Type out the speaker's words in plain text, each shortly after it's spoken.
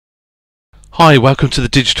Hi, welcome to the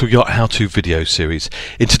Digital Yacht how-to video series.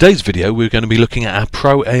 In today's video we're going to be looking at our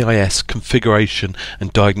proAIS Configuration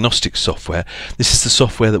and Diagnostics software. This is the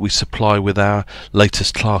software that we supply with our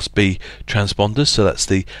latest Class B transponders, so that's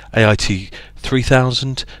the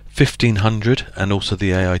AIT3000, 1500 and also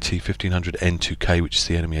the AIT1500 N2K, which is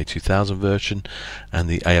the enemy AIT2000 version, and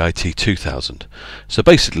the AIT2000. So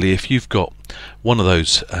basically if you've got one of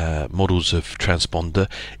those models of transponder,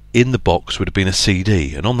 in the box would have been a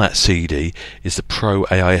CD, and on that CD is the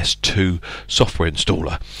proAIS2 software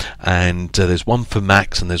installer, and there's one for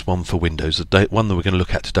Macs and there's one for Windows. The one that we're going to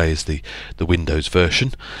look at today is the Windows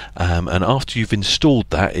version, and after you've installed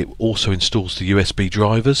that, it also installs the USB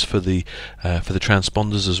drivers for the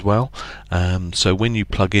transponders as well. So when you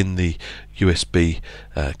plug in the USB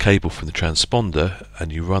cable from the transponder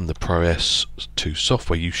and you run the proAIS2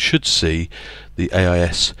 software, you should see the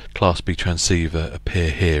AIS Class B transceiver appear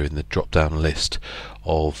here in the drop down list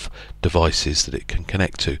of devices that it can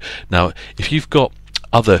connect to. Now if you've got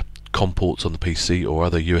other COM ports on the PC or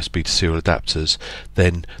other USB to serial adapters,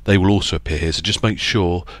 then they will also appear here, so just make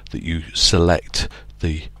sure that you select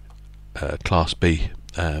the Class B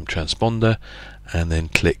transponder and then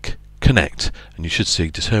click connect, and you should see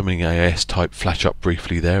determining AIS type flash up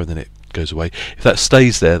briefly there, and then it goes away. If that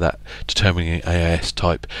stays there, that determining AIS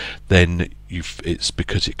type, then it's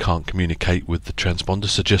because it can't communicate with the transponder.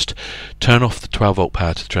 So just turn off the 12 volt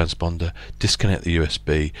power to the transponder, disconnect the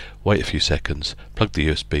USB, wait a few seconds, plug the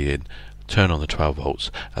USB in, turn on the 12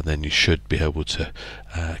 volts, and then you should be able to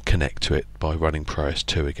connect to it by running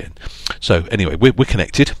proAIS2 again. So anyway, we're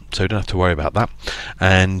connected, so you don't have to worry about that.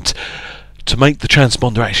 And to make the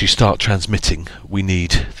transponder actually start transmitting, we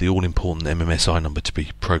need the all-important MMSI number to be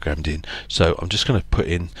programmed in. So I'm just going to put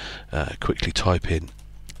in, quickly type in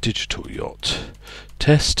Digital Yacht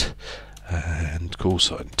test and call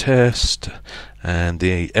sign test and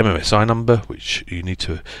the MMSI number, which you need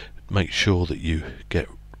to make sure that you get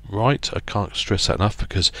right. I can't stress that enough,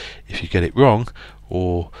 because if you get it wrong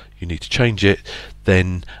or you need to change it,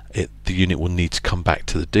 then the unit will need to come back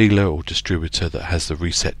to the dealer or distributor that has the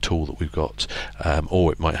reset tool that we've got,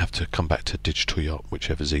 or it might have to come back to Digital Yacht,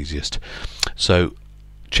 whichever's easiest. So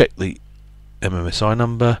check the MMSI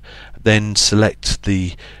number, then select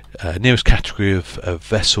the nearest category of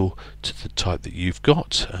vessel to the type that you've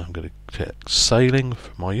got. I'm going to click sailing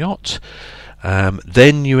for my yacht.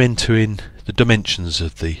 Then you enter in the dimensions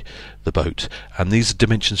of the boat, and these are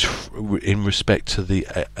dimensions in respect to the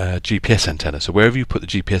GPS antenna. So wherever you put the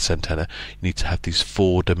GPS antenna, you need to have these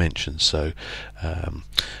 4 dimensions. So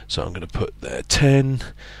so I'm going to put there 10.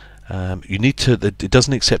 You need to, it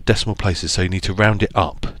doesn't accept decimal places, so you need to round it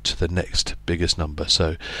up to the next biggest number.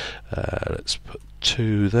 So let's put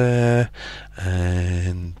 2 there,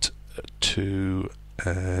 and 2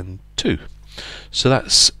 and 2. So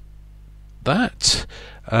that's that.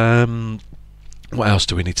 What else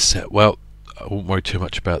do we need to set? Well, I won't worry too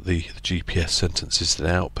much about the GPS sentences and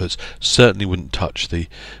outputs. Certainly wouldn't touch the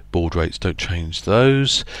baud rates, don't change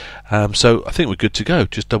those. So I think we're good to go.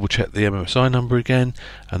 Just double check the MMSI number again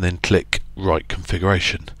and then click Write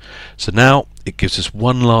Configuration. So now it gives us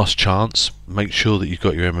one last chance. Make sure that you've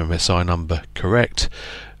got your MMSI number correct.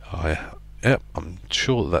 Yep, I'm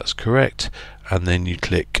sure that's correct, and then you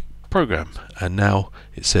click Program, and now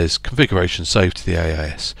it says configuration saved to the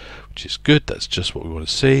AIS, which is good. That's just what we want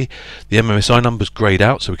to see. The MMSI number's greyed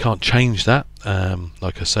out, so we can't change that.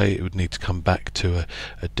 Like I say, it would need to come back to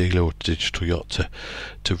a dealer or Digital Yacht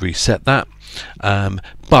to reset that.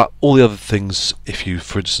 But all the other things, if you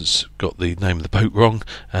for instance got the name of the boat wrong,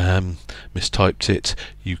 mistyped it,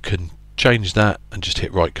 you can change that and just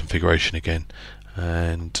hit Write Configuration again,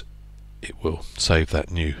 and it will save that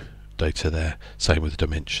new data there. Same with the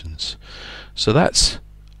dimensions. So that's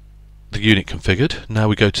the unit configured. Now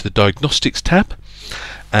we go to the Diagnostics tab,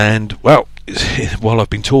 and well, while I've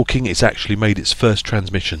been talking, it's actually made its first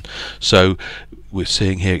transmission. So we're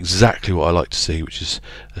seeing here exactly what I like to see, which is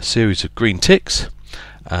a series of green ticks.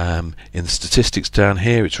 In the statistics down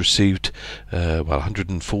here, it's received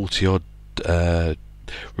 140 odd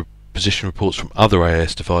position reports from other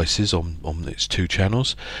AIS devices on its 2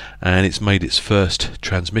 channels, and it's made its first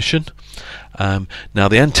transmission. Now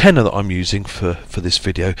the antenna that I'm using for this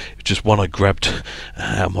video is just one I grabbed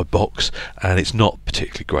out of my box, and it's not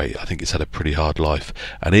particularly great. I think it's had a pretty hard life,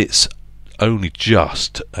 and it's only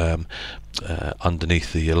just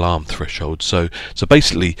underneath the alarm threshold. So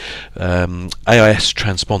basically AIS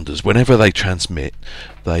transponders, whenever they transmit,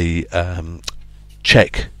 they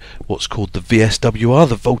check what's called the VSWR,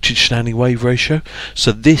 the voltage standing wave ratio.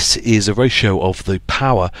 So this is a ratio of the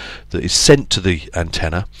power that is sent to the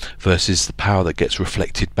antenna versus the power that gets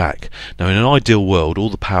reflected back. Now in an ideal world all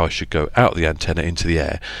the power should go out of the antenna into the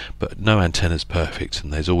air, but no antenna is perfect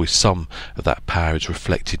and there's always some of that power is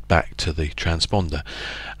reflected back to the transponder.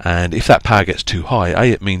 And if that power gets too high,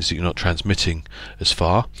 it means that you're not transmitting as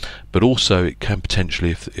far, but also it can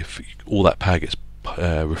potentially, if all that power gets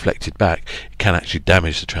reflected back, it can actually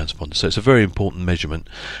damage the transponder. So it's a very important measurement,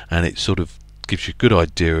 and it sort of gives you a good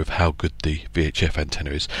idea of how good the VHF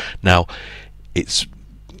antenna is. Now it's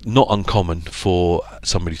not uncommon for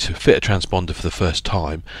somebody to fit a transponder for the first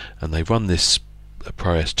time and they run this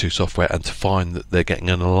proAIS2 software and to find that they're getting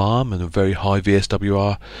an alarm and a very high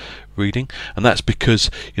VSWR reading, and that's because,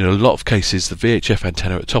 you know, a lot of cases the VHF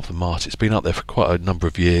antenna at the top of the mast, it's been up there for quite a number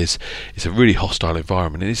of years, it's a really hostile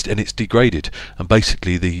environment, and it's degraded, and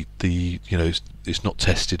basically the you know, it's not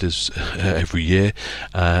tested as every year.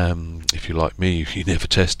 If you're like me, you never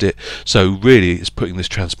test it, so really it's putting this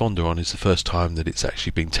transponder on is the first time that it's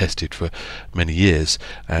actually been tested for many years,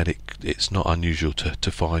 and it's not unusual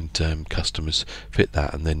to find customers fit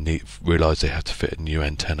that and then realise they have to fit a new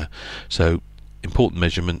antenna. So important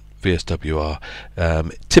measurement, VSWR.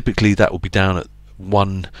 Typically that will be down at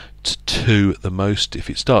 1 to 2 at the most. If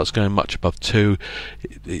it starts going much above 2,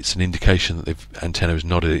 it's an indication that the antenna is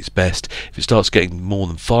not at its best. If it starts getting more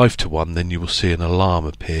than 5 to 1, then you will see an alarm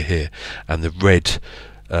appear here, and the red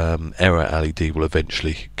error LED will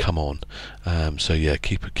eventually come on. So yeah,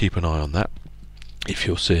 keep an eye on that if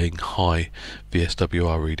you're seeing high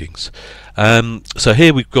VSWR readings. So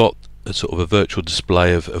here we've got a sort of a virtual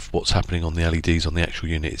display of what's happening on the LEDs on the actual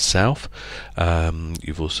unit itself.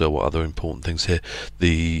 You've also got other important things here,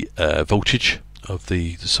 the voltage of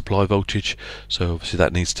the supply voltage, so obviously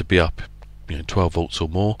that needs to be up, you know, 12 volts or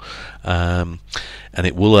more, and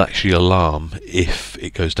it will actually alarm if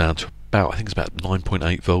it goes down to about, I think it's about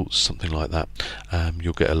 9.8 volts, something like that.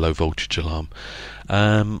 You'll get a low voltage alarm.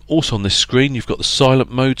 Also on this screen you've got the silent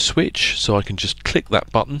mode switch, so I can just click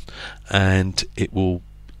that button and it will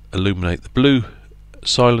illuminate the blue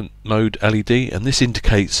silent mode LED, and this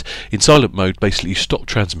indicates in silent mode basically you stop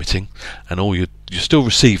transmitting and all you're still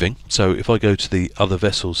receiving. So if I go to the other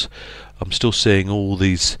vessels, I'm still seeing all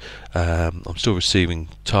these, I'm still receiving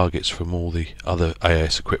targets from all the other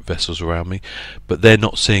AIS equipped vessels around me, but they're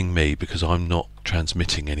not seeing me because I'm not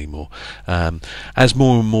transmitting anymore. As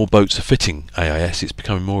more and more boats are fitting AIS, it's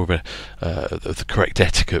becoming more of the correct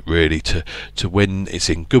etiquette really to when it's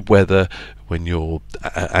in good weather, when you're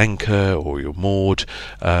at anchor or you're moored,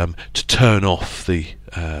 to turn off the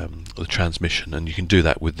transmission, and you can do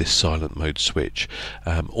that with this silent mode switch,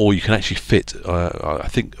 or you can actually fit, I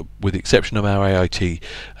think with the exception of our AIT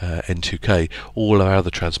N2K, all our other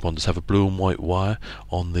transponders have a blue and white wire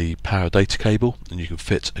on the power data cable, and you can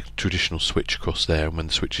fit a traditional switch across there, and when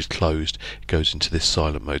the switch is closed it goes into this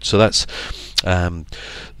silent mode. So that's the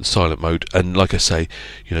silent mode, and like I say,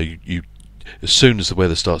 you know, you as soon as the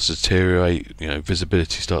weather starts to deteriorate, you know,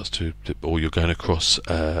 visibility starts to, or you're going across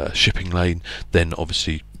a shipping lane, then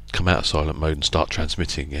obviously come out of silent mode and start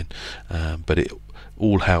transmitting again. But it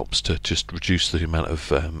all helps to just reduce the amount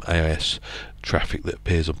of AIS traffic that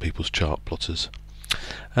appears on people's chart plotters.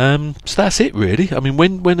 So that's it really. I mean,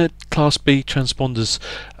 when a Class B transponders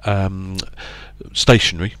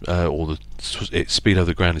stationary, or its speed over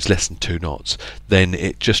the ground is less than 2 knots, then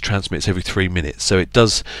it just transmits every 3 minutes. So it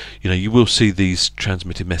does, you know, you will see these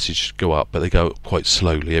transmitted messages go up, but they go up quite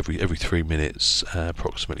slowly. Every 3 minutes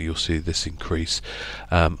approximately you'll see this increase.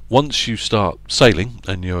 Once you start sailing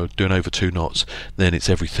and you're doing over 2 knots, then it's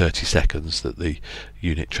every 30 seconds that the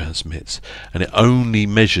unit transmits, and it only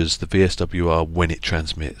measures the VSWR when it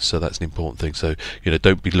transmits. So that's an important thing. So, you know,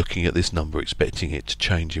 don't be looking at this number expecting it to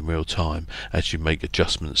change in real time as you make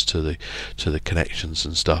adjustments to the connections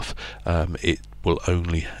and stuff. It will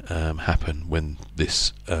only happen when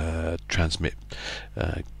this transmit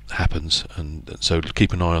happens, and so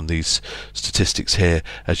keep an eye on these statistics here.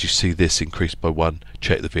 As you see this increase by 1,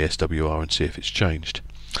 check the VSWR and see if it's changed.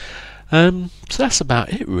 So that's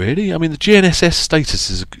about it really. I mean, the GNSS status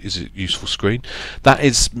is a useful screen. That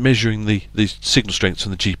is measuring the signal strengths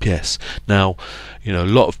on the GPS. Now, you know, a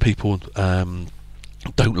lot of people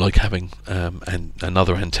don't like having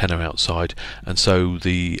another antenna outside, and so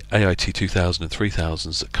the AIT2000 and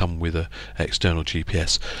 3000s that come with a external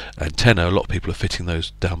GPS antenna, a lot of people are fitting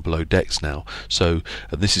those down below decks now. So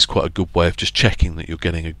this is quite a good way of just checking that you're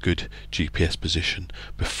getting a good GPS position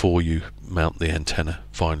before you mount the antenna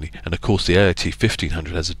finally. And of course the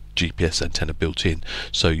AIT1500 has a GPS antenna built in,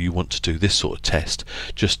 so you want to do this sort of test,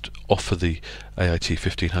 just offer the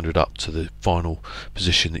AIT1500 up to the final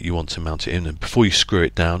position that you want to mount it in, and before you screw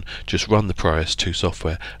it down, just run the proAIS2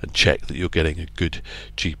 software and check that you're getting a good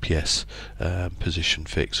GPS position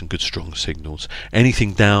fix and good strong signals.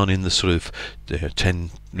 Anything down in the sort of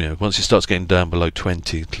 10, once it starts getting down below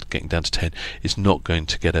 20, getting down to 10, it's not going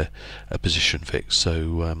to get a position fix.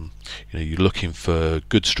 So you're looking for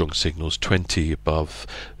good strong signals, 20 above,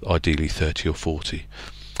 ideally 30 or 40.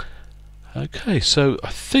 Okay, so I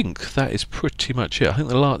think that is pretty much it. I think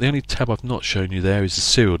the only tab I've not shown you there is the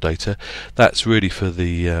serial data. That's really for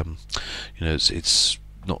the it's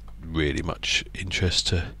not really much interest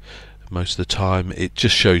to most of the time. It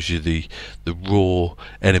just shows you the raw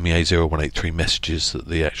NMEA 0183 messages that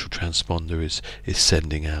the actual transponder is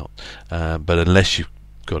sending out. But unless you've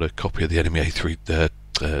got a copy of the NMEA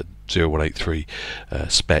 0183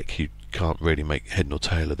 spec, you can't really make head nor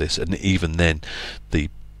tail of this. And even then, the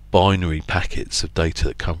binary packets of data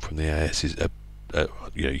that come from the AIS is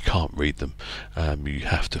you can't read them. You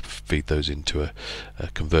have to feed those into a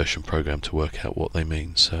conversion program to work out what they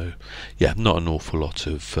mean. So yeah, not an awful lot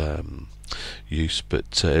of use,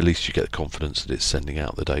 but at least you get the confidence that it's sending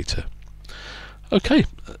out the data. Okay,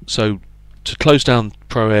 so to close down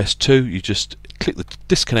proAIS2, you just click the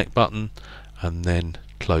disconnect button and then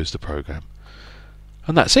close the program,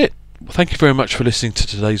 and that's it. Well, thank you very much for listening to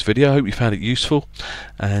today's video. I hope you found it useful,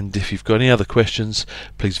 and if you've got any other questions,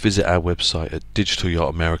 please visit our website at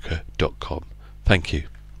digitalyachtamerica.com. Thank you.